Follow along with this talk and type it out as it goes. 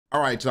All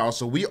right, y'all,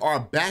 so we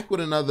are back with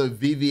another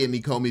VeVe and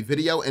Ecomi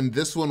video, and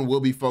this one will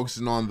be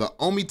focusing on the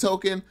OMI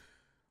token.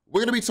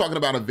 We're gonna be talking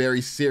about a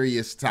very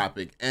serious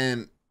topic,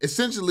 and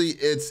essentially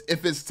it's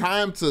if it's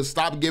time to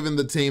stop giving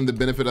the team the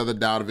benefit of the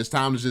doubt, if it's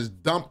time to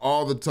just dump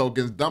all the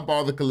tokens, dump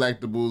all the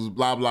collectibles,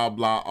 blah, blah,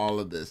 blah, all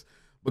of this.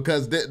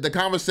 Because the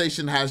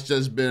conversation has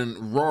just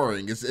been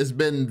roaring. It's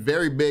been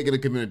very big in the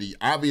community.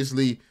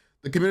 Obviously,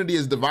 the community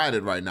is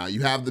divided right now.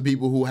 You have the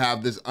people who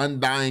have this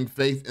undying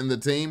faith in the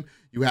team.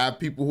 You have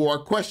people who are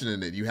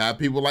questioning it. You have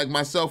people like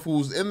myself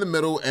who's in the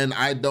middle, and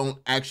I don't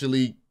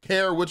actually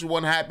care which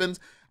one happens.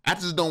 I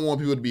just don't want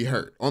people to be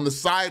hurt. On the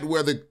side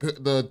where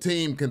the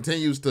team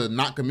continues to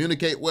not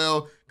communicate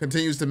well,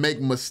 continues to make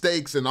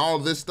mistakes and all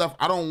of this stuff,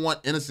 I don't want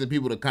innocent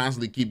people to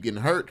constantly keep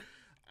getting hurt.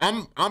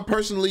 I'm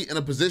personally in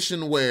a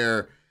position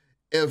where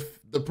if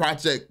the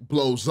project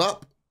blows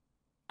up,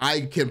 I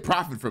can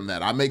profit from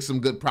that. I make some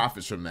good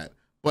profits from that.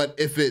 But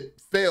if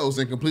it fails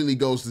and completely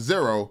goes to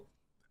zero,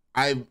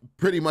 I'm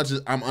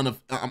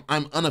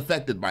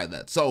unaffected by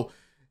that. So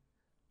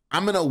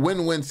I'm in a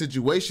win-win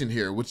situation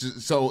here, which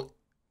is, so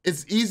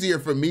it's easier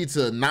for me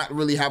to not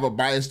really have a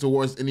bias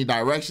towards any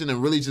direction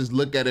and really just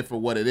look at it for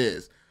what it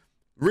is.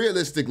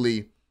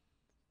 Realistically,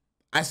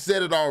 I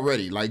said it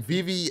already, like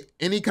VeVe,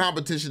 any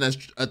competition that's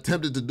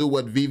attempted to do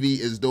what VeVe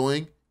is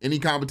doing, any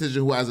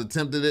competition who has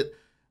attempted it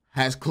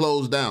has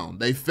closed down.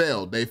 They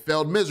failed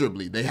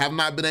miserably. They have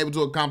not been able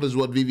to accomplish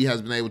what VeVe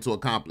has been able to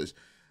accomplish.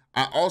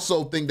 I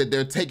also think that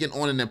they're taking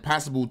on an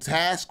impossible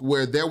task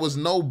where there was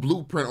no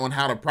blueprint on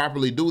how to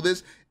properly do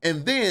this.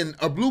 And then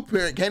a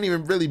blueprint can't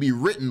even really be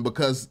written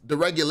because the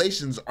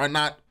regulations are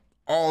not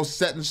all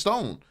set in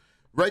stone.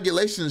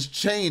 Regulations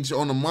change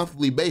on a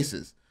monthly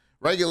basis.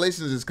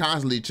 Regulations is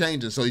constantly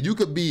changing. So you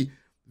could be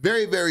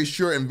very, very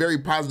sure and very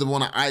positive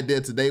on an idea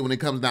today when it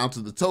comes down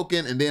to the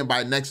token. And then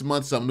by next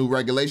month, some new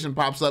regulation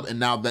pops up and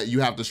now that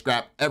you have to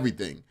scrap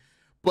everything.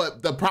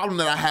 But the problem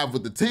that I have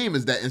with the team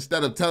is that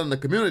instead of telling the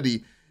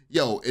community,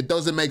 yo, it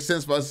doesn't make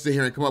sense for us to sit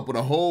here and come up with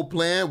a whole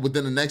plan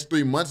within the next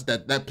 3 months,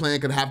 that plan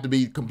could have to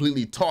be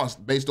completely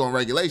tossed based on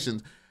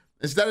regulations.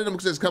 Instead of them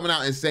just coming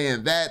out and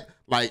saying that,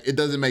 like, it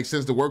doesn't make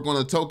sense to work on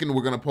the token,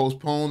 we're gonna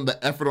postpone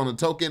the effort on the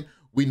token.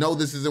 We know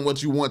this isn't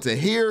what you want to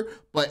hear,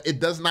 but it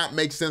does not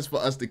make sense for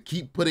us to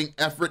keep putting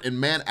effort and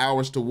man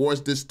hours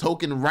towards this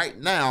token right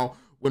now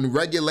when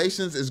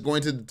regulations is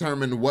going to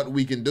determine what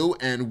we can do,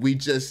 and we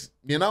just,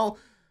 you know,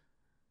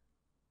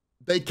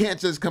 they can't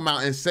just come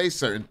out and say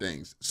certain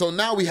things. So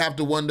now we have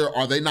to wonder,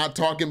 are they not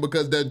talking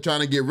because they're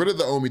trying to get rid of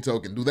the OMI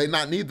token? Do they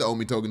not need the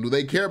OMI token? Do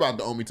they care about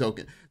the OMI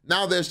token?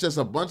 Now there's just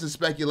a bunch of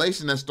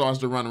speculation that starts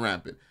to run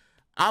rampant.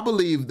 I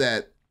believe in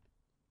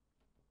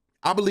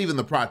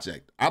the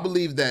project. I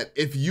believe that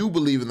if you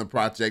believe in the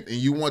project and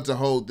you want to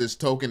hold this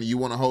token and you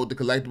want to hold the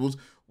collectibles,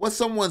 what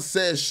someone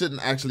says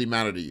shouldn't actually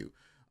matter to you.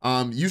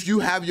 You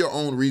have your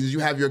own reasons, you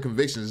have your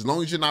convictions. As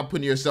long as you're not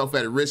putting yourself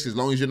at risk, as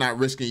long as you're not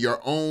risking your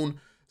own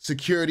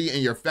security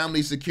and your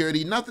family's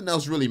security, nothing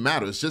else really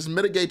matters. Just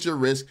mitigate your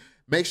risk.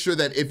 Make sure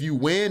that if you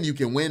win, you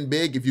can win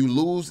big. If you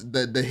lose,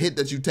 the hit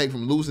that you take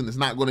from losing is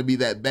not going to be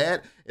that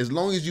bad. As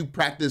long as you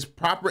practice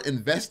proper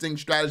investing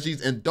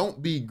strategies and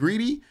don't be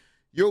greedy,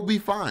 you'll be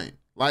fine.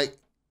 Like,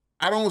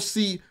 I don't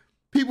see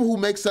people who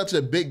make such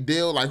a big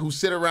deal, like who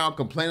sit around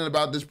complaining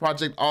about this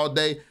project all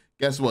day.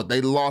 Guess what? They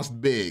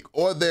lost big.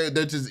 Or they're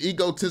just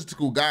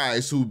egotistical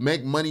guys who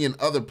make money in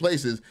other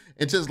places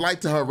and just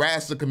like to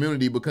harass the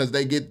community because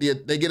they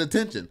get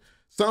attention.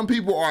 Some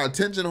people are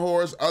attention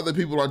whores. Other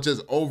people are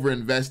just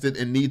overinvested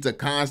and need to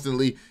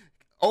constantly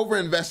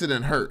overinvested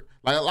and hurt.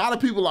 Like, a lot of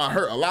people are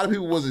hurt. A lot of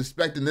people was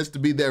expecting this to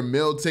be their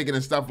meal ticket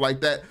and stuff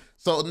like that.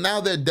 So now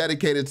they're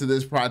dedicated to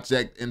this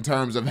project in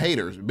terms of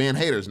haters, being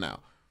haters now.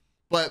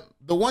 But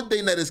the one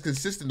thing that is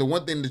consistent, the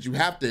one thing that you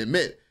have to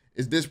admit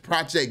is this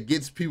project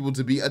gets people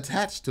to be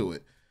attached to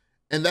it.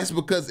 And that's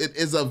because it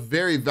is a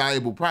very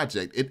valuable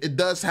project. It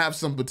does have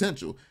some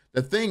potential.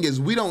 The thing is,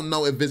 we don't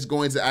know if it's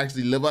going to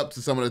actually live up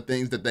to some of the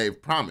things that they've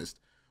promised,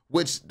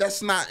 which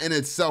that's not in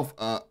itself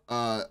a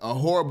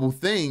horrible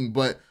thing,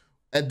 but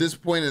at this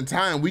point in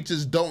time, we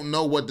just don't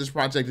know what this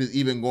project is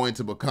even going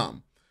to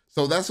become.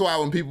 So that's why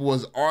when people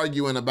was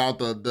arguing about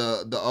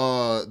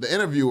the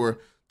interviewer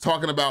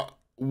talking about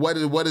what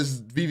is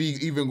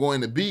VeVe even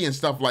going to be and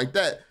stuff like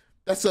that,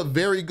 that's a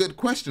very good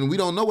question. We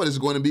don't know what it's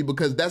going to be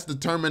because that's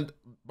determined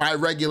by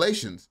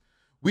regulations.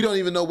 We don't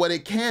even know what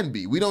it can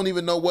be. We don't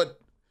even know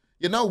what,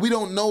 we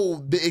don't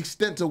know the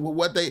extent to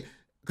what they,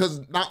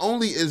 because not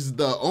only is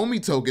the OMI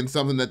token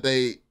something that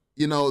they,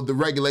 the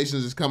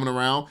regulations is coming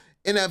around,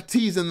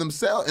 NFTs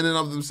in and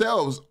of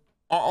themselves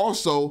are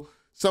also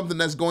something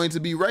that's going to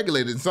be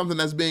regulated, something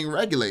that's being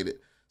regulated.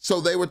 So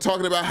they were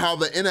talking about how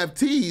the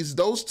NFTs,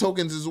 those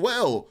tokens as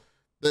well,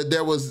 that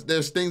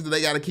there's things that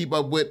they got to keep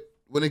up with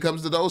when it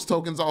comes to those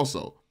tokens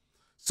also.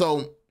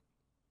 So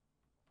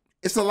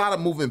it's a lot of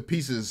moving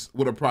pieces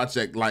with a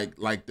project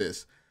like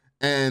this.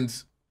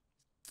 And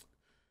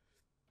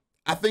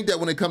I think that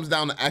when it comes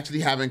down to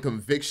actually having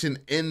conviction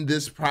in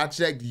this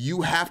project,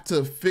 you have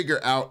to figure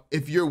out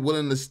if you're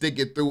willing to stick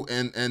it through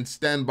and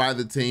stand by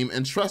the team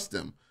and trust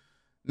them.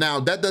 Now,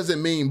 that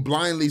doesn't mean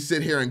blindly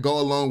sit here and go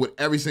along with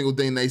every single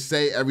thing they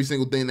say, every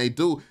single thing they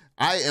do.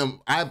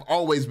 I've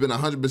always been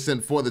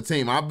 100% for the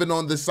team. I've been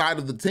on this side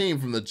of the team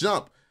from the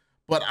jump,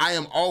 but I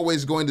am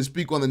always going to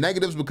speak on the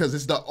negatives because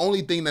it's the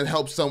only thing that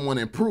helps someone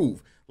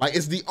improve. Like,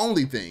 it's the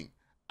only thing.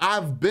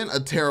 I've been a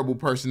terrible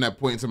person at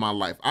points in my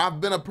life.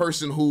 I've been a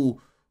person who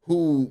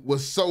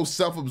was so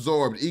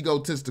self-absorbed,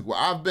 egotistical.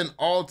 I've been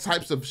all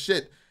types of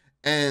shit.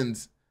 And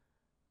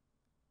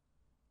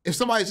if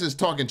somebody's just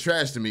talking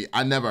trash to me,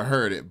 I never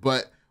heard it.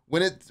 But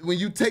when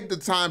you take the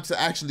time to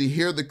actually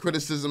hear the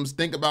criticisms,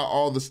 think about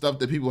all the stuff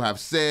that people have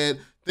said,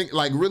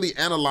 like really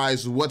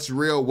analyze what's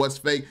real, what's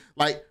fake.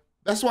 Like,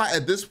 that's why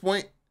at this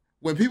point,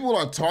 when people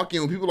are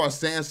talking, when people are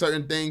saying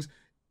certain things,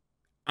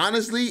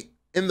 honestly,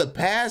 in the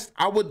past,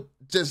 I would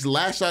just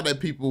lash out at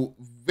people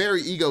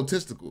very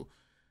egotistical.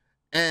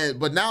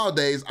 But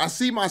nowadays, I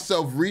see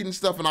myself reading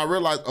stuff and I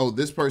realize, oh,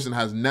 this person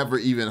has never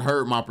even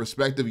heard my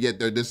perspective, yet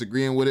they're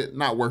disagreeing with it.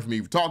 Not worth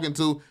me talking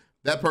to.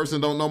 That person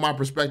don't know my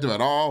perspective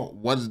at all.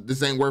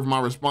 This ain't worth my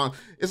response.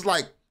 It's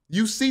like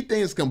you see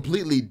things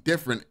completely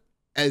different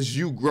as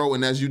you grow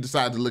and as you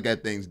decide to look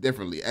at things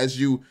differently. As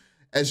you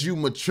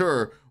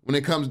mature when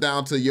it comes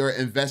down to your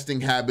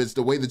investing habits,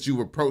 the way that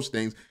you approach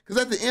things. Because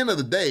at the end of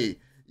the day,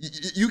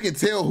 you can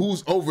tell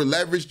who's over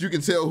leveraged. You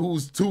can tell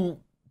who's too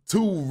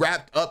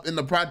wrapped up in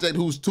the project,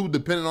 who's too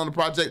dependent on the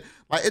project.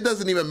 Like, it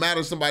doesn't even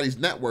matter somebody's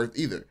net worth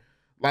either.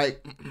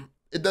 Like,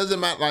 it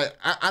doesn't matter. Like,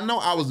 I know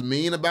I was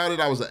mean about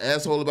it. I was an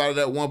asshole about it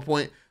at one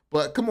point,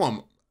 but come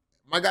on,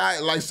 my guy,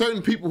 like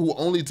certain people who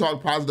only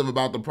talk positive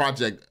about the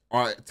project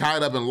are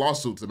tied up in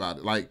lawsuits about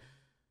it. Like,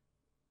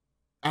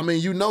 I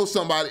mean, you know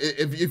somebody,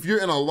 if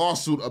you're in a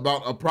lawsuit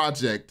about a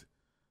project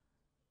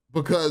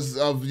because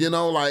of, you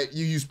know, like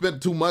you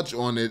spent too much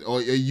on it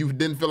or you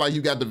didn't feel like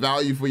you got the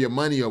value for your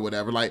money or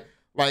whatever, like,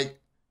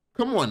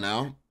 come on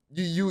now.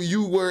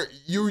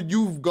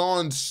 You've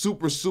gone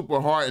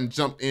super hard and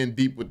jumped in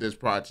deep with this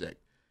project.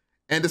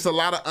 And there's a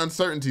lot of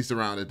uncertainty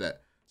surrounding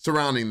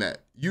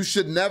that. You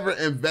should never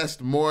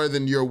invest more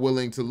than you're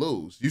willing to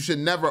lose. You should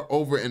never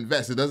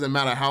over-invest. It doesn't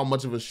matter how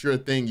much of a sure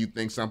thing you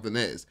think something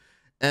is.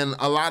 And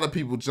a lot of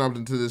people jumped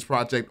into this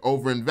project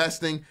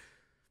over-investing.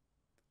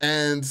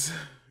 And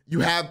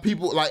you have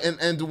people like,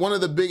 and one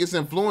of the biggest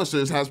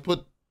influencers has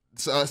put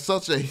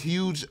such a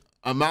huge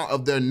amount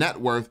of their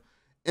net worth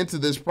into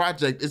this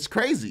project. It's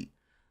crazy.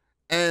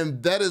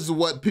 And that is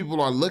what people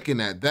are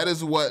looking at. That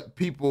is what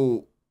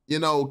people, you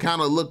know,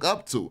 kind of look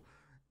up to.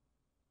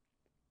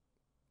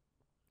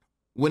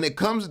 When it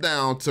comes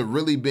down to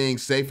really being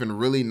safe and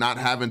really not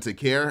having to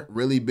care,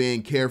 really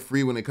being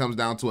carefree when it comes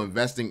down to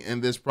investing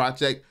in this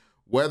project,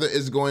 whether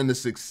it's going to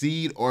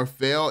succeed or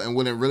fail, and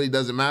when it really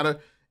doesn't matter,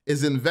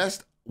 is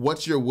invest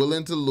what you're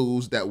willing to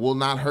lose that will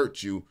not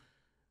hurt you,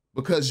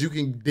 because you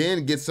can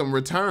then get some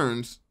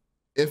returns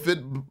if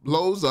it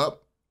blows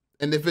up.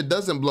 And if it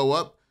doesn't blow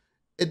up,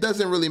 it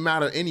doesn't really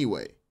matter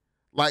anyway.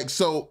 Like,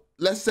 so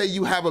let's say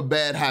you have a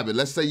bad habit.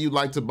 Let's say you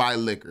like to buy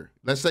liquor.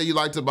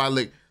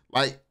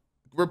 Like,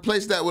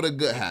 replace that with a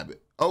good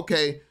habit.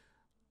 Okay,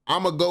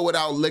 I'm gonna go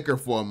without liquor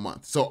for a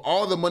month. So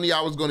all the money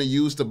I was gonna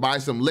use to buy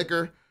some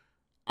liquor,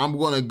 I'm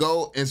gonna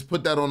go and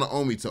put that on the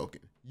OMI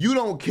token. You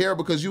don't care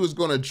because you was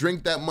gonna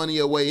drink that money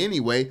away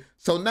anyway.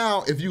 So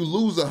now if you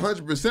lose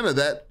 100% of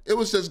that, it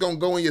was just gonna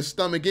go in your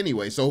stomach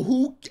anyway. So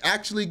who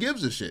actually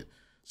gives a shit?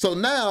 So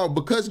now,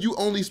 because you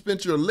only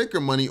spent your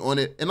liquor money on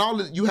it and all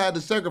that you had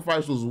to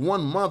sacrifice was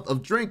 1 month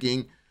of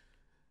drinking,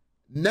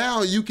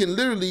 now you can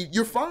literally,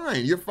 you're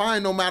fine. You're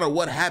fine no matter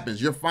what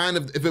happens. You're fine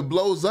if it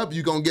blows up,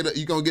 you're gonna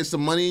get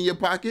some money in your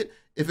pocket.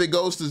 If it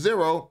goes to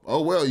zero,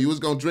 oh well, you was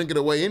gonna drink it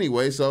away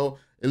anyway, so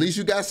at least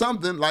you got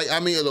something. Like, I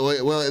mean,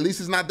 well, at least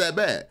it's not that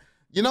bad.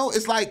 You know,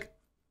 it's like,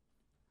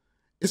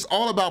 it's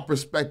all about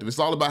perspective. It's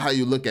all about how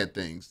you look at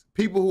things.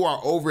 People who are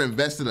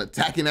over-invested,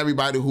 attacking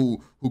everybody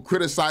who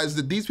criticizes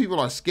it, these people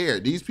are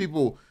scared. These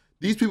people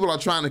are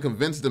trying to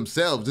convince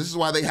themselves. This is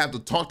why they have to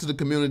talk to the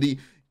community,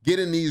 get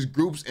in these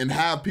groups and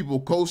have people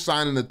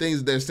co-signing the things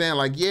that they're saying.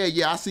 Like,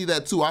 yeah, I see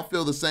that too. I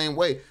feel the same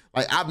way.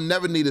 Like, I've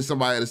never needed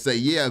somebody to say,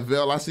 yeah,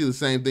 Vel, I see the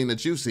same thing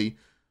that you see.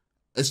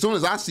 As soon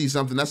as I see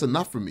something, that's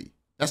enough for me.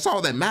 That's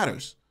all that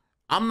matters.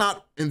 I'm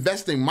not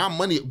investing my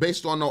money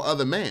based on no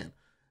other man.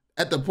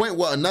 At the point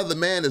where another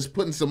man is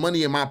putting some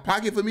money in my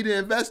pocket for me to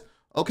invest,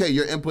 okay,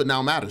 your input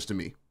now matters to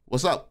me.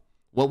 What's up?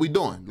 What we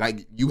doing?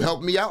 Like, you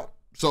helped me out,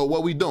 so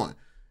what we doing?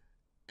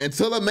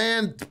 Until a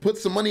man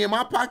puts some money in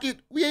my pocket,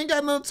 we ain't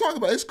got nothing to talk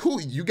about. It's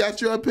cool. You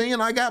got your opinion,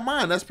 I got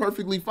mine. That's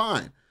perfectly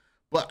fine.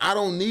 But I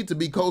don't need to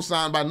be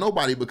co-signed by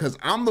nobody because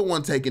I'm the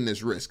one taking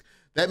this risk.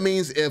 That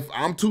means if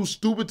I'm too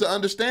stupid to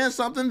understand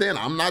something, then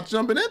I'm not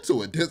jumping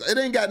into it. It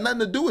ain't got nothing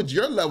to do with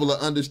your level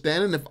of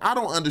understanding. If I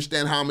don't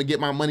understand how I'm gonna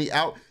get my money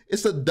out,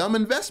 it's a dumb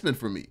investment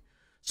for me.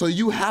 So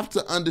you have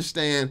to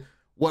understand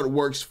what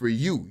works for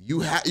you.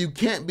 You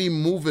can't be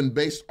moving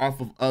based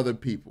off of other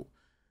people.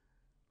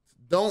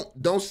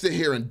 Don't sit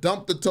here and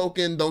dump the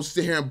token. Don't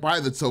sit here and buy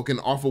the token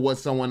off of what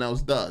someone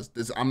else does.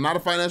 I'm not a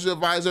financial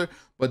advisor,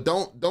 but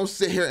don't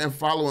sit here and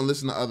follow and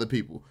listen to other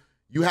people.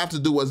 You have to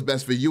do what's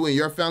best for you and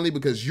your family,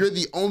 because you're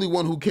the only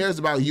one who cares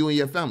about you and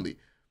your family.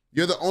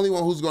 You're the only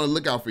one who's going to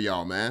look out for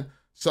y'all, man.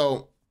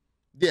 So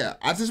yeah,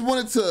 I just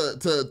wanted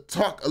to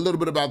talk a little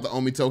bit about the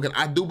OMI token.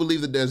 I do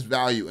believe that there's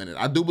value in it.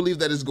 I do believe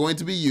that it's going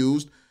to be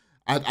used.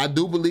 I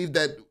do believe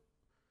that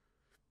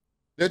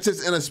they're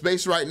just in a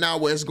space right now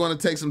where it's going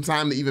to take some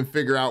time to even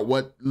figure out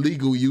what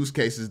legal use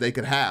cases they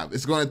could have.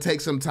 It's going to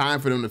take some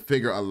time for them to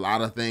figure a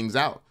lot of things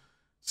out.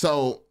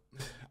 So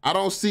I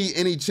don't see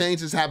any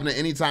changes happening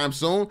anytime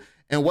soon.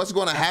 And what's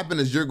going to happen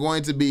is you're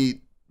going to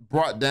be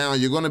brought down.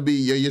 You're going to be,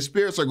 your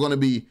spirits are going to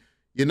be,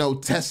 you know,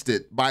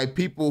 tested by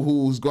people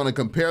who's going to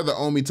compare the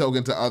OMI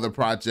token to other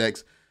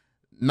projects.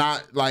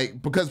 Not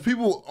like, because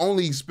people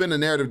only spin a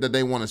narrative that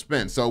they want to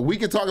spin. So we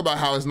can talk about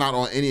how it's not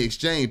on any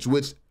exchange,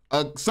 which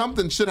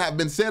something should have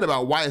been said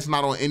about why it's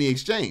not on any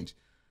exchange.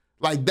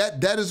 Like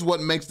that is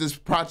what makes this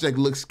project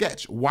look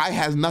sketch. Why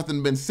has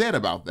nothing been said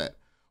about that?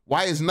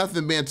 Why is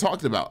nothing being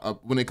talked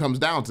about when it comes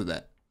down to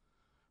that?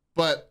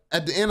 But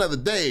at the end of the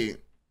day,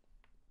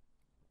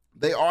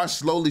 they are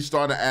slowly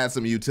starting to add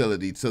some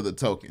utility to the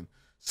token.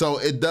 So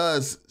it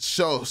does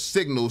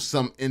signal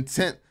some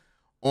intent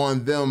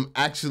on them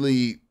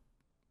actually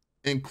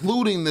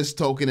including this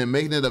token and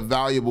making it a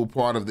valuable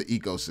part of the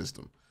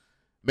ecosystem.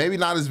 Maybe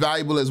not as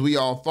valuable as we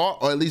all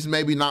thought, or at least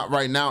maybe not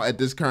right now at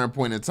this current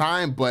point in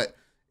time, but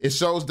it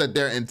shows that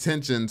their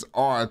intentions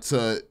are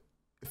to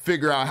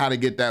figure out how to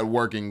get that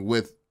working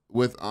with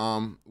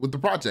the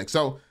project.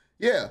 So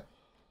yeah,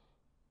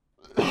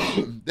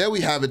 there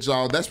we have it,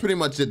 y'all. That's pretty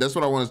much it. That's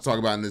what I wanted to talk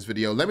about in this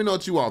video. Let me know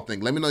what you all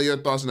think. Let me know your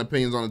thoughts and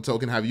opinions on the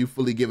token. Have you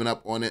fully given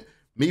up on it?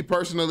 Me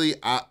personally,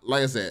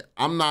 like I said,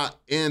 I'm not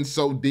in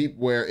so deep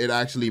where it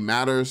actually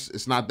matters.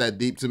 It's not that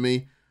deep to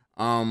me.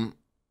 And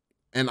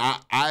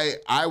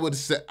I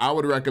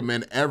would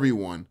recommend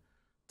everyone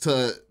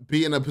to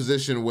be in a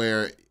position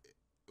where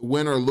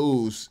win or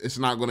lose, it's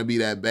not going to be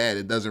that bad.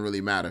 It doesn't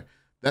really matter.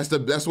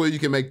 That's where you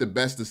can make the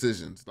best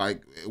decisions.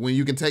 Like when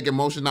you can take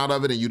emotion out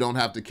of it and you don't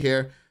have to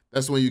care,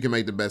 that's when you can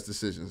make the best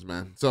decisions,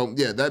 man. So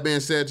yeah, that being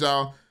said,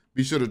 y'all,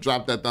 be sure to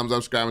drop that thumbs up,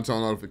 subscribe, and turn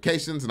on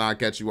notifications, and I'll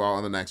catch you all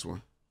on the next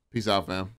one. Peace out, fam.